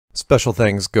Special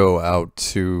thanks go out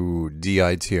to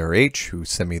DITRH, who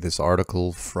sent me this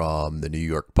article from the New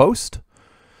York Post.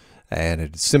 And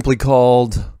it's simply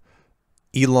called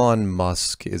Elon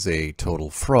Musk is a Total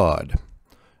Fraud.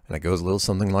 And it goes a little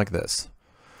something like this.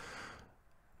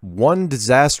 One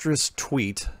disastrous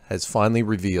tweet has finally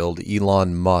revealed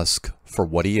Elon Musk for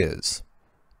what he is,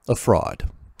 a fraud.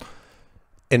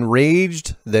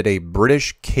 Enraged that a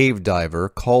British cave diver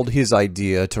called his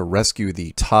idea to rescue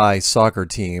the Thai soccer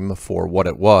team for what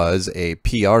it was, a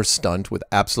PR stunt with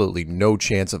absolutely no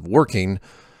chance of working,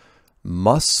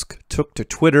 Musk took to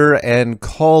Twitter and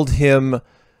called him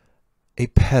a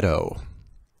pedo.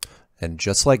 And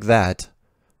just like that,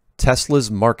 Tesla's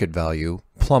market value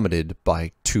plummeted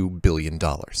by $2 billion.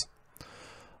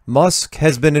 Musk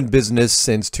has been in business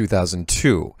since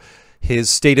 2002.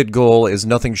 His stated goal is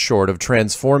nothing short of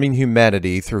transforming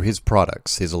humanity through his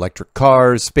products, his electric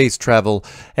cars, space travel,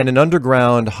 and an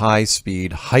underground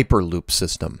high-speed hyperloop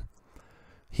system.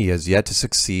 He has yet to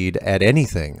succeed at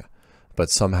anything, but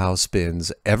somehow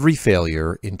spins every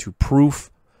failure into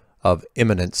proof of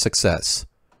imminent success.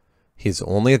 His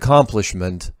only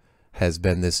accomplishment has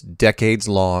been this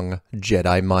decades-long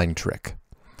Jedi mind trick.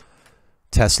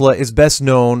 Tesla is best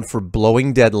known for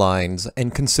blowing deadlines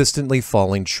and consistently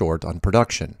falling short on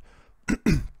production.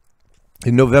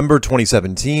 In November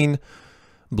 2017,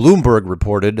 Bloomberg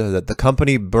reported that the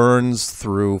company burns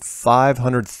through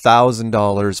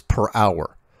 $500,000 per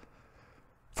hour.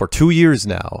 For 2 years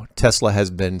now, Tesla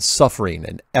has been suffering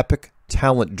an epic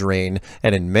talent drain,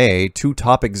 and in May, 2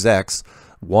 top execs,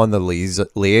 one the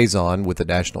liaison with the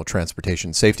National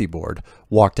Transportation Safety Board,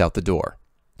 walked out the door.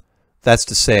 That's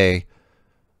to say,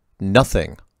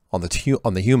 nothing on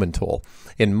the human toll.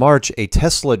 In March, a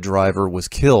Tesla driver was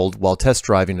killed while test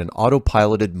driving an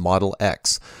autopiloted Model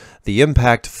X, the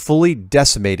impact fully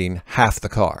decimating half the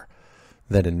car.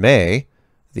 Then in May,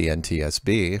 the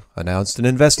NTSB announced an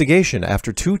investigation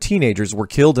after 2 teenagers were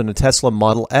killed in a Tesla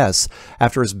Model S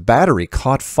after his battery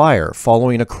caught fire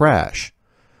following a crash.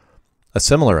 A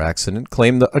similar accident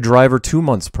claimed a driver 2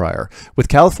 months prior, with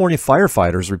California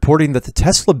firefighters reporting that the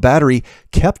Tesla battery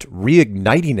kept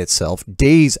reigniting itself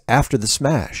days after the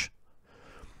smash.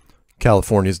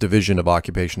 California's Division of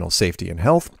Occupational Safety and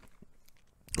Health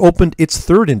opened its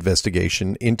 3rd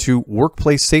investigation into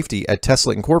workplace safety at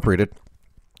Tesla Incorporated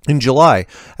in July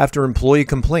after employee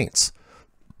complaints.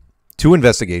 2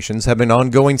 investigations have been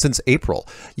ongoing since April,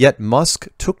 yet Musk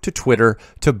took to Twitter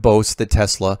to boast that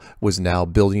Tesla was now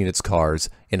building its cars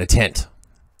in a tent.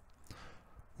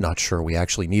 Not sure we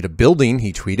actually need a building,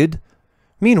 he tweeted.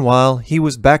 Meanwhile, he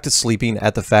was back to sleeping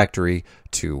at the factory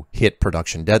to hit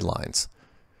production deadlines.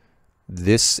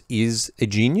 This is a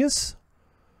genius?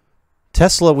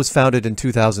 Tesla was founded in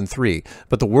 2003,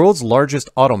 but the world's largest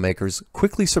automakers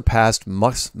quickly surpassed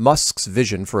Musk's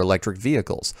vision for electric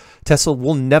vehicles. Tesla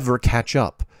will never catch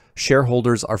up.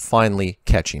 Shareholders are finally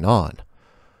catching on.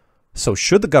 So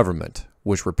should the government,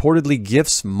 which reportedly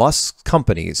gifts Musk's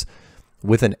companies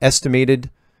with an estimated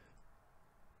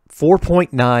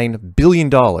 $4.9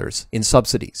 billion in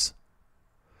subsidies?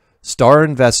 Star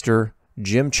investor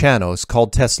Jim Chanos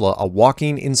called Tesla a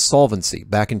walking insolvency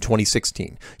back in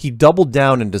 2016. He doubled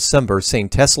down in December, saying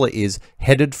Tesla is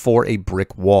headed for a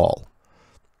brick wall.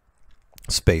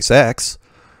 SpaceX,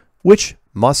 which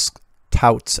Musk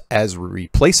touts as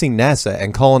replacing NASA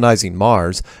and colonizing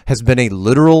Mars, has been a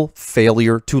literal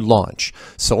failure to launch.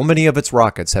 So many of its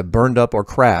rockets have burned up or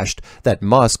crashed that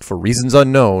Musk, for reasons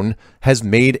unknown, has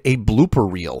made a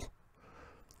blooper reel.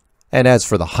 And as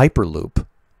for the Hyperloop,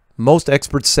 most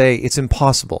experts say it's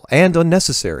impossible and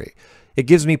unnecessary. It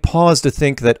gives me pause to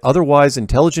think that otherwise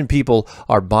intelligent people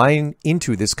are buying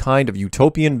into this kind of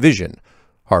utopian vision,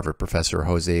 Harvard professor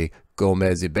Jose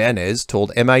Gomez Ibanez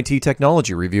told MIT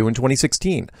Technology Review in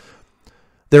 2016.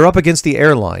 They're up against the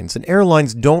airlines, and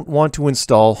airlines don't want to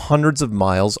install hundreds of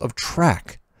miles of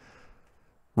track.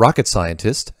 Rocket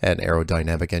scientist and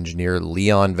aerodynamic engineer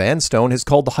Leon Vanstone has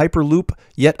called the Hyperloop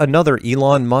yet another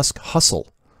Elon Musk hustle.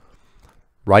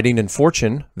 Writing in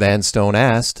Fortune, Vanstone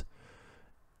asked,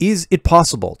 "Is it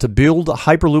possible to build a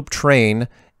Hyperloop train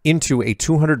into a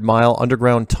 200-mile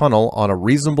underground tunnel on a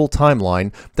reasonable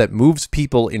timeline that moves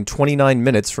people in 29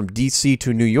 minutes from DC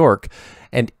to New York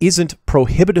and isn't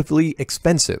prohibitively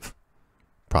expensive?"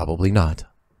 Probably not.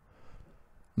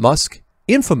 Musk,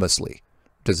 infamously,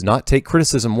 does not take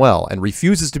criticism well and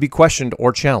refuses to be questioned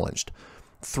or challenged.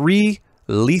 3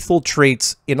 lethal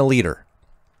traits in a leader.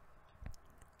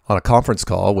 On a conference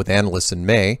call with analysts in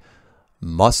May,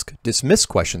 Musk dismissed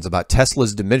questions about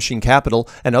Tesla's diminishing capital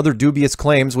and other dubious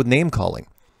claims with name-calling.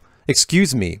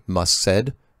 "Excuse me," Musk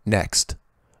said. "Next.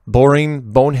 Boring,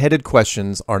 boneheaded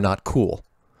questions are not cool."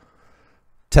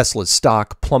 Tesla's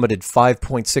stock plummeted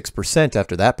 5.6%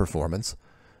 after that performance.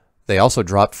 They also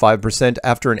dropped 5%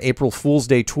 after an April Fool's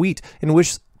Day tweet in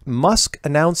which Musk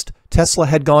announced Tesla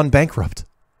had gone bankrupt.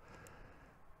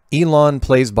 Elon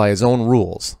plays by his own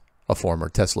rules, a former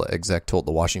Tesla exec told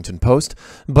the Washington Post,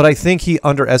 but I think he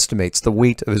underestimates the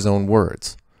weight of his own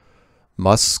words.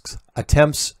 Musk's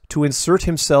attempts to insert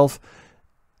himself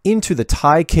into the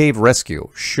Thai cave rescue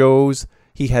shows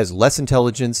he has less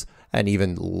intelligence and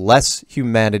even less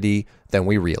humanity than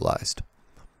we realized.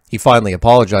 He finally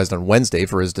apologized on Wednesday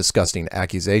for his disgusting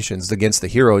accusations against the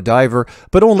hero diver,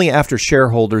 but only after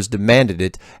shareholders demanded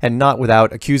it and not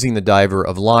without accusing the diver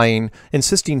of lying,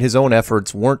 insisting his own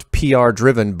efforts weren't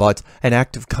PR-driven but an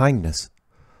act of kindness.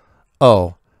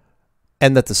 Oh,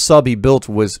 and that the sub he built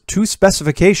was to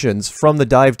specifications from the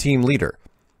dive team leader.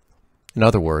 In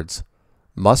other words,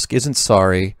 Musk isn't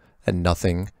sorry and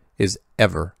nothing is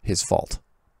ever his fault.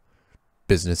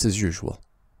 Business as usual.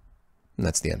 And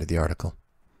that's the end of the article.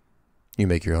 You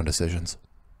make your own decisions.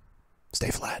 Stay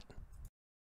flat.